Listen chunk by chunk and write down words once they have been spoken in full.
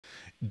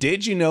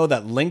Did you know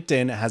that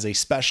LinkedIn has a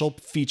special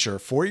feature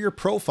for your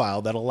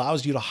profile that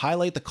allows you to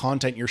highlight the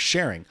content you're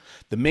sharing?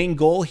 The main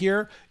goal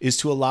here is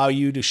to allow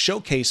you to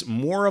showcase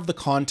more of the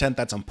content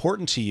that's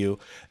important to you,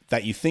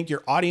 that you think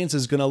your audience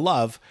is going to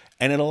love,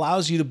 and it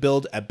allows you to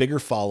build a bigger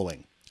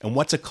following. And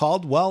what's it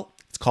called? Well,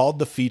 it's called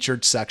the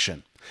featured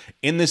section.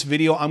 In this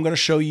video, I'm going to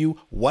show you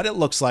what it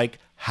looks like,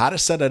 how to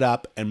set it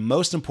up, and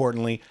most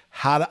importantly,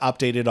 how to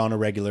update it on a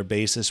regular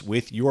basis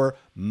with your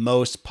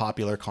most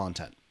popular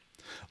content.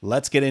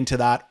 Let's get into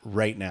that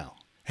right now.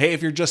 Hey,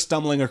 if you're just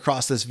stumbling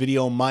across this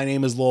video, my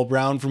name is Lowell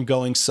Brown from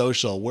Going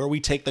Social, where we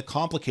take the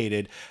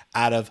complicated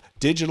out of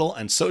digital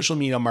and social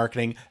media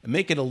marketing and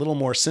make it a little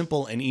more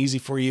simple and easy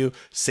for you,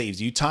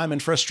 saves you time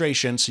and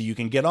frustration so you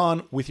can get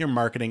on with your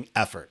marketing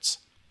efforts.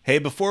 Hey,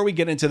 before we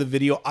get into the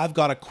video, I've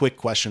got a quick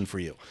question for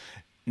you.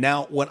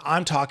 Now, when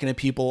I'm talking to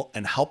people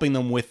and helping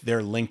them with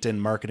their LinkedIn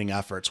marketing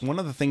efforts, one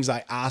of the things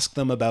I ask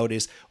them about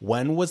is,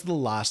 when was the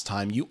last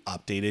time you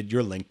updated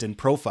your LinkedIn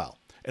profile?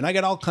 And I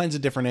get all kinds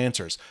of different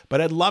answers, but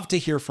I'd love to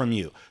hear from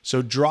you.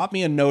 So drop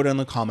me a note in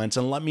the comments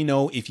and let me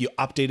know if you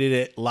updated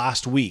it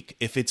last week,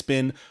 if it's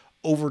been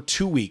over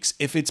 2 weeks,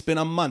 if it's been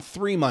a month,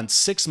 3 months,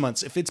 6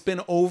 months, if it's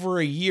been over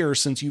a year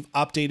since you've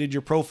updated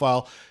your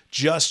profile.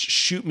 Just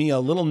shoot me a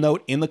little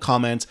note in the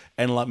comments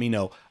and let me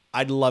know.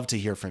 I'd love to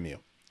hear from you.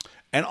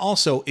 And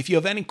also, if you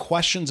have any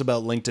questions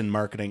about LinkedIn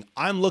marketing,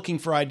 I'm looking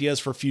for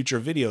ideas for future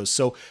videos.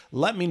 So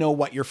let me know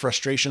what your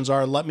frustrations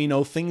are. Let me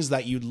know things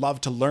that you'd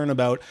love to learn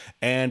about,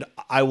 and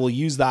I will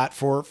use that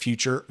for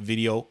future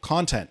video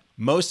content.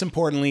 Most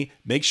importantly,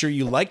 make sure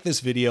you like this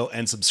video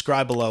and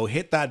subscribe below.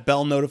 Hit that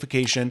bell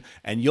notification,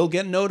 and you'll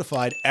get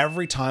notified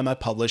every time I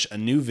publish a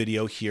new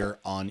video here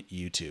on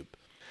YouTube.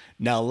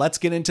 Now let's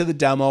get into the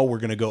demo. We're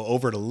going to go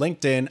over to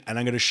LinkedIn and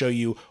I'm going to show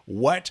you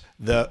what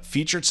the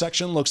featured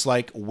section looks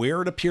like,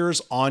 where it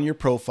appears on your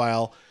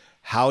profile,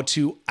 how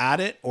to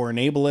add it or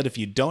enable it if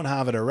you don't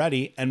have it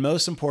already, and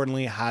most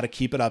importantly, how to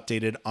keep it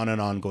updated on an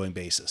ongoing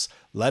basis.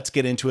 Let's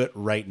get into it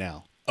right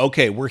now.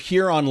 Okay, we're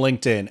here on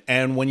LinkedIn,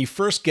 and when you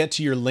first get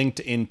to your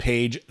LinkedIn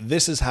page,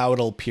 this is how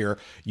it'll appear.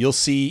 You'll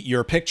see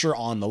your picture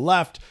on the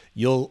left.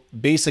 You'll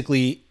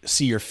basically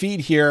see your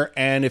feed here,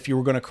 and if you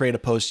were going to create a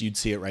post, you'd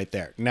see it right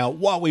there. Now,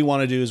 what we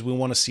want to do is we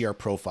want to see our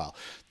profile.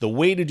 The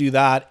way to do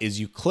that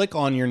is you click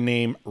on your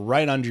name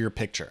right under your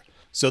picture.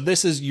 So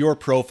this is your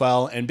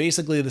profile, and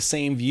basically the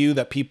same view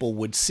that people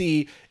would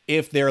see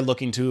if they're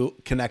looking to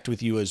connect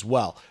with you as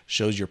well.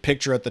 Shows your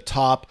picture at the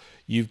top.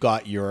 You've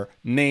got your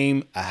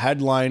name, a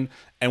headline.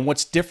 And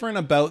what's different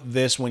about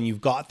this when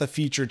you've got the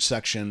featured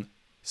section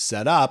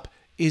set up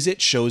is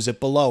it shows it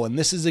below. And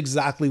this is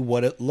exactly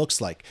what it looks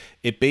like.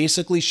 It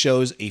basically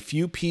shows a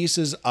few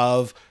pieces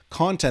of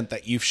content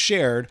that you've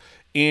shared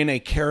in a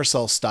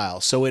carousel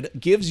style. So it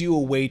gives you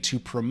a way to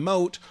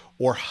promote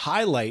or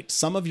highlight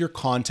some of your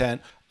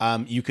content.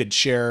 You could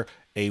share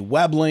a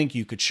web link,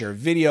 you could share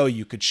video,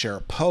 you could share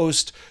a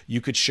post, you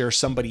could share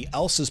somebody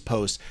else's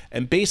post,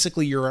 and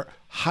basically you're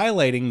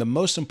highlighting the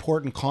most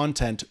important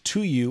content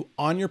to you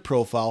on your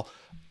profile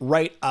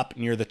right up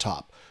near the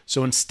top.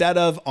 So instead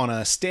of on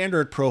a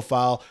standard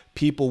profile,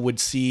 people would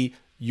see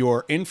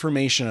your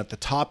information at the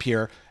top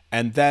here,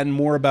 and then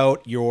more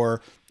about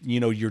your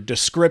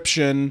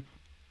description,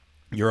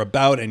 your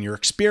about, and your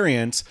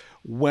experience.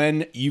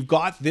 When you've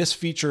got this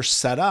feature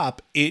set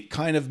up, it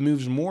kind of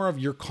moves more of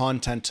your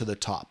content to the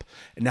top.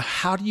 Now,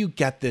 how do you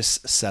get this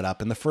set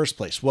up in the first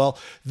place? Well,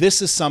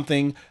 this is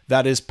something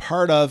that is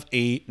part of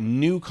a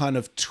new kind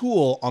of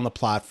tool on the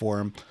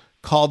platform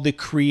called the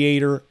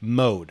creator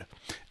mode.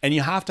 And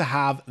you have to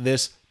have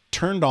this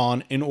turned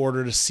on in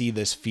order to see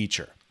this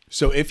feature.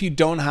 So if you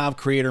don't have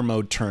creator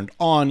mode turned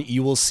on,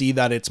 you will see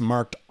that it's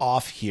marked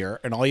off here,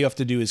 and all you have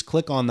to do is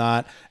click on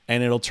that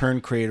and it'll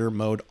turn creator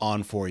mode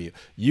on for you.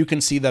 You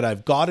can see that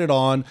I've got it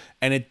on,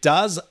 and it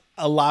does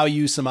allow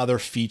you some other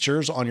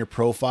features on your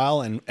profile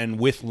and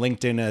with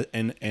LinkedIn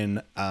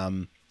and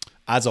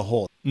as a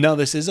whole. Now,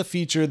 this is a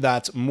feature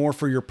that's more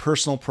for your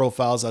personal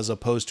profiles as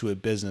opposed to a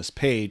business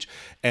page,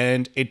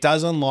 and it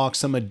does unlock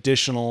some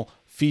additional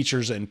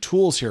features and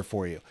tools here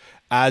for you.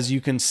 As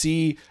you can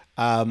see,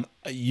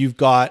 you've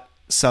got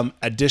some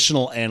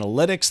additional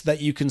analytics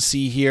that you can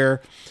see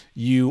here.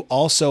 You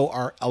also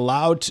are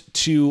allowed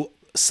to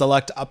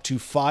select up to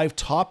 5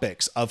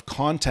 topics of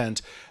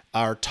content,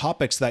 or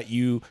topics that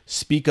you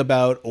speak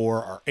about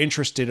or are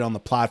interested on the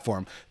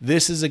platform.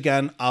 This is,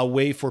 again, a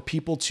way for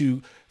people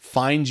to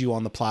find you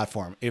on the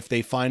platform. If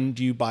they find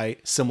you by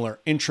similar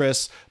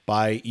interests,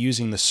 by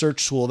using the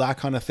search tool, that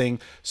kind of thing.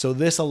 So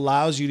this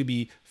allows you to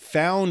be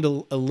found a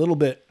little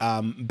bit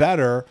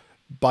better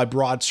by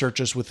broad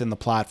searches within the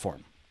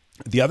platform.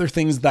 The other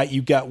things that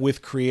you get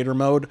with creator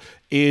mode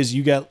is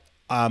you get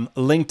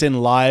LinkedIn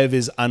Live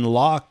is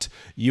unlocked.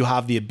 You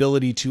have the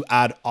ability to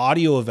add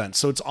audio events.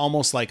 So it's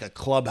almost like a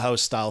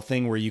Clubhouse style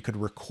thing where you could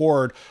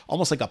record,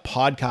 almost like a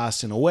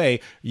podcast in a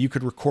way. You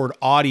could record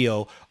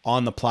audio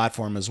on the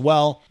platform as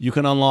well. You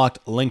can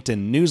unlock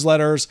LinkedIn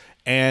newsletters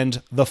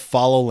and the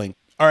follow link.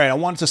 All right, I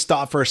wanted to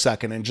stop for a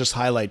second and just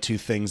highlight two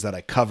things that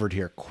I covered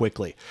here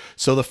quickly.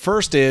 So the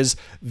first is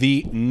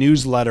the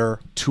newsletter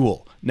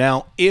tool.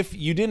 Now, if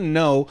you didn't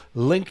know,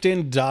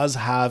 LinkedIn does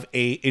have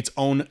its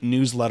own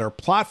newsletter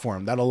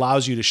platform that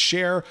allows you to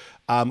share,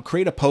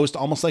 create a post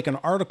almost like an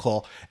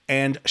article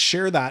and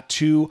share that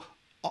to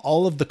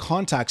all of the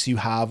contacts you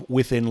have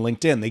within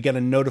LinkedIn. They get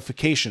a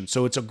notification.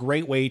 So it's a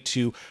great way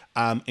to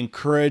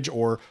encourage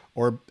or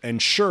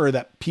ensure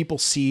that people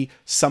see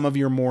some of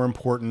your more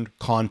important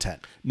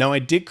content. Now, I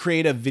did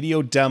create a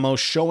video demo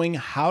showing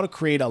how to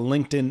create a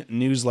LinkedIn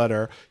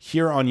newsletter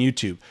here on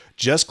YouTube.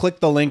 Just click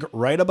the link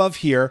right above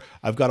here.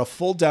 I've got a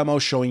full demo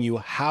showing you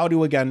how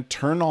to, again,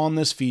 turn on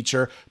this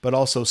feature, but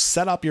also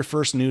set up your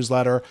first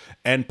newsletter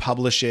and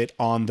publish it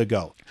on the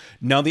go.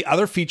 Now, the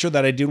other feature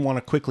that I did want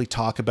to quickly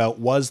talk about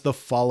was the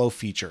follow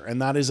feature,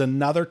 and that is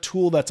another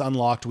tool that's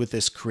unlocked with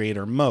this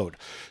creator mode.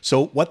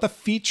 So what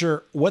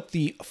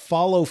the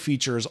follow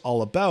feature is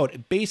all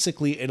about,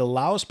 basically it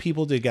allows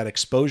people to get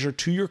exposure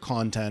to your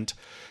content,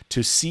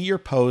 to see your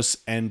posts,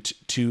 and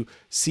to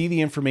see the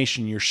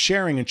information you're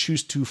sharing and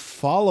choose to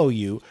follow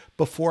you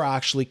before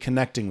actually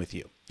connecting with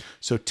you.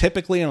 So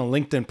typically in a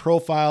LinkedIn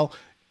profile,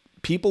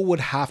 people would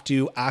have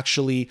to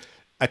actually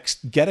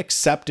get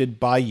accepted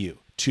by you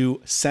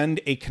to send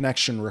a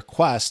connection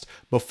request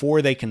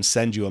before they can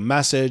send you a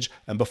message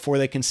and before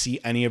they can see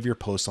any of your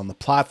posts on the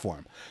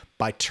platform.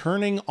 By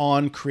turning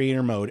on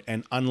creator mode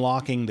and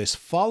unlocking this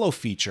follow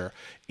feature,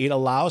 it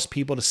allows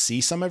people to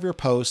see some of your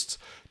posts,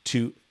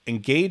 to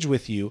engage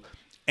with you,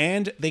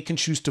 and they can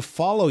choose to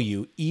follow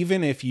you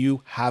even if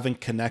you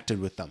haven't connected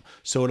with them.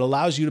 So it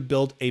allows you to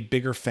build a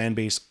bigger fan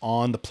base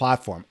on the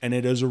platform, and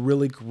it is a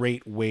really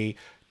great way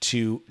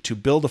to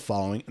build a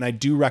following, and I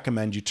do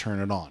recommend you turn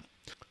it on.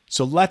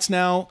 So let's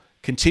now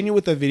continue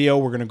with the video.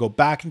 We're going to go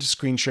back into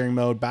screen sharing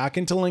mode, back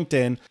into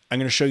LinkedIn. I'm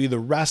going to show you the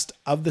rest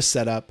of the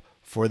setup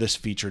for this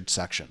featured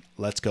section.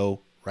 Let's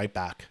go right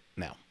back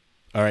now.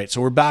 All right,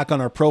 so we're back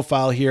on our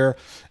profile here.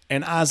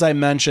 And as I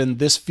mentioned,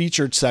 this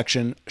featured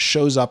section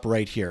shows up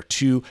right here.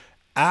 To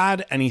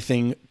add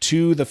anything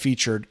to the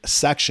featured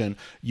section,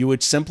 you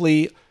would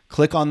simply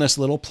click on this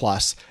little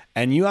plus,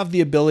 and you have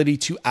the ability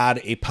to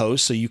add a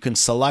post. So you can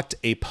select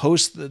a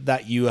post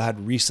that you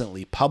had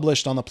recently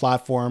published on the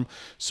platform.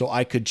 So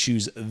I could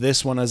choose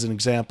this one as an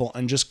example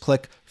and just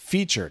click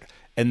featured,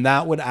 and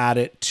that would add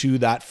it to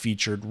that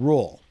featured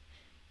role.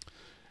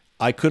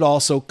 I could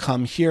also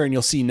come here and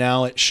you'll see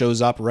now it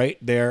shows up right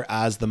there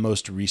as the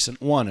most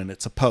recent one, and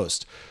it's a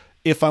post.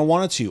 If I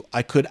wanted to,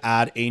 I could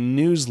add a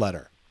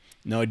newsletter.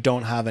 Now I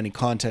don't have any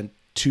content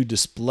to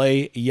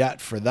display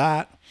yet for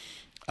that.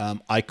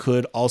 I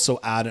could also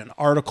add an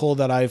article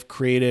that I've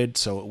created.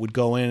 So it would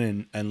go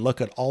in and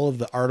look at all of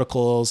the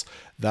articles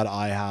that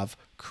I have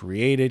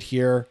created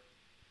here.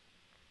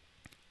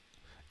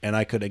 And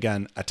I could,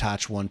 again,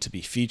 attach one to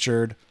be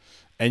featured.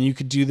 And you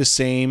could do the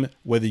same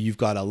whether you've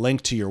got a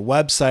link to your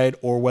website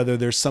or whether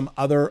there's some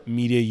other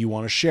media you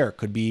want to share. It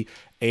could be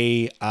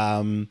a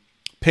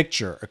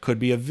picture, it could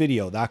be a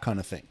video, that kind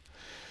of thing.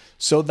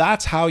 So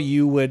that's how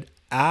you would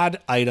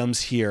add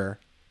items here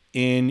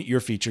in your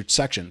featured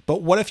section.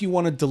 But what if you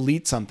want to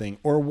delete something,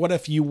 or what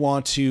if you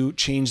want to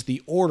change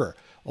the order?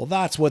 Well,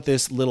 that's what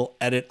this little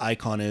edit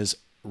icon is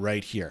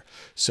right here.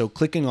 So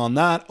clicking on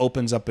that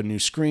opens up a new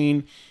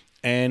screen,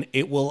 and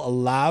it will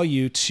allow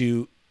you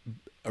to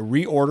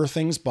reorder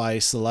things by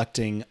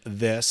selecting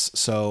this.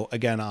 So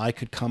again, I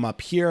could come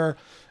up here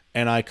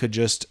and I could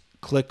just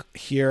click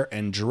here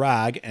and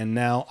drag, and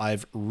now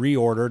I've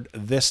reordered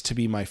this to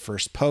be my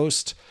first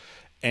post.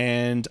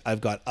 And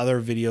I've got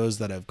other videos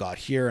that I've got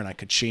here, and I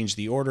could change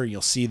the order.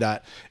 You'll see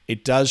that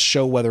it does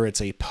show whether it's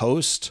a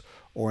post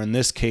or, in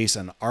this case,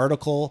 an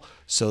article.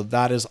 So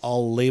that is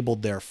all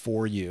labeled there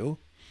for you.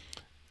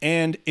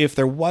 And if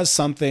there was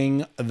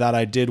something that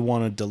I did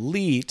want to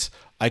delete,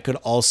 I could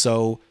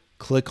also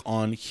click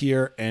on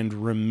here and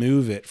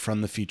remove it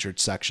from the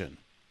featured section.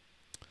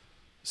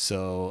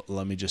 So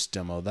let me just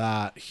demo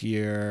that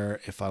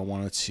here. If I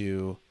wanted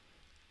to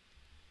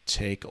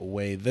take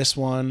away this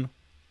one,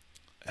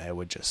 I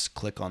would just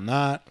click on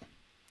that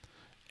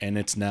and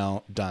it's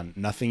now done.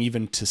 Nothing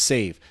even to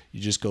save. You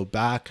just go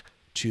back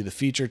to the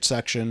featured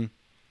section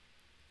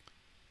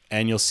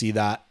and you'll see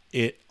that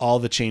all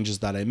the changes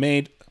that I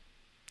made,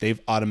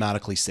 they've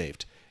automatically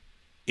saved.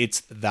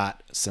 It's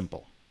that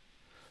simple.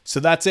 So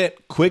that's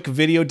it. Quick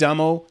video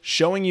demo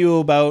showing you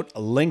about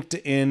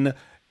LinkedIn,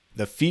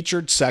 the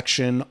featured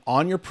section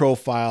on your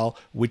profile,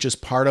 which is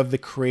part of the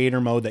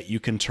creator mode that you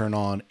can turn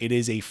on. It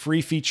is a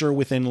free feature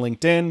within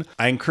LinkedIn.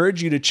 I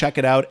encourage you to check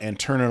it out and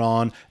turn it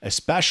on,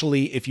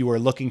 especially if you are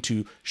looking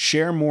to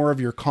share more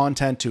of your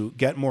content, to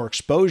get more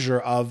exposure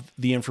of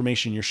the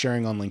information you're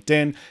sharing on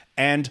LinkedIn,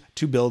 and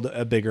to build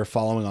a bigger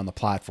following on the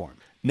platform.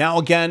 Now,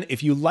 again,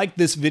 if you like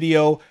this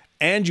video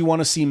and you want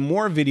to see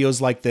more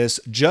videos like this,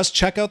 just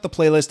check out the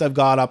playlist I've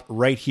got up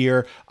right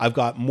here. I've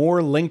got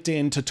more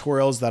LinkedIn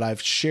tutorials that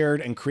I've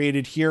shared and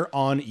created here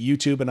on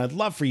YouTube, and I'd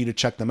love for you to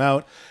check them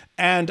out.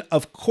 And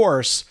of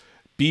course,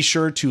 Be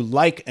sure to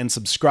like and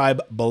subscribe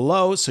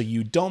below so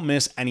you don't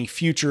miss any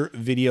future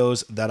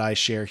videos that I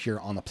share here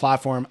on the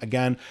platform.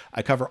 Again,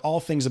 I cover all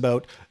things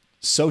about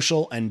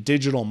social and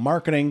digital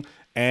marketing.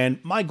 And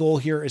my goal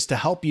here is to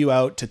help you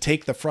out, to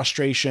take the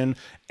frustration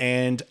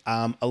and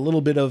a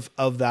little bit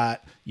of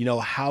that,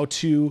 how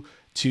to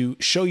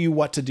show you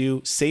what to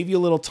do, save you a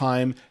little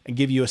time, and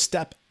give you a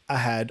step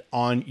ahead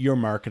on your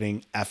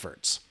marketing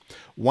efforts.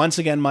 Once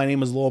again, my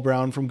name is Lowell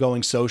Brown from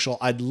Going Social.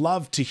 I'd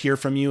love to hear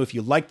from you. If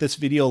you like this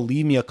video,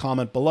 leave me a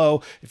comment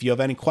below. If you have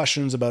any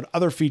questions about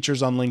other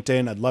features on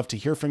LinkedIn, I'd love to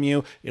hear from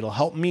you. It'll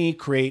help me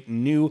create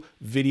new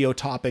video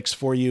topics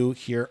for you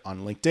here on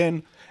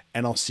LinkedIn,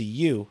 and I'll see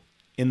you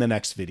in the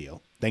next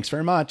video. Thanks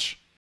very much.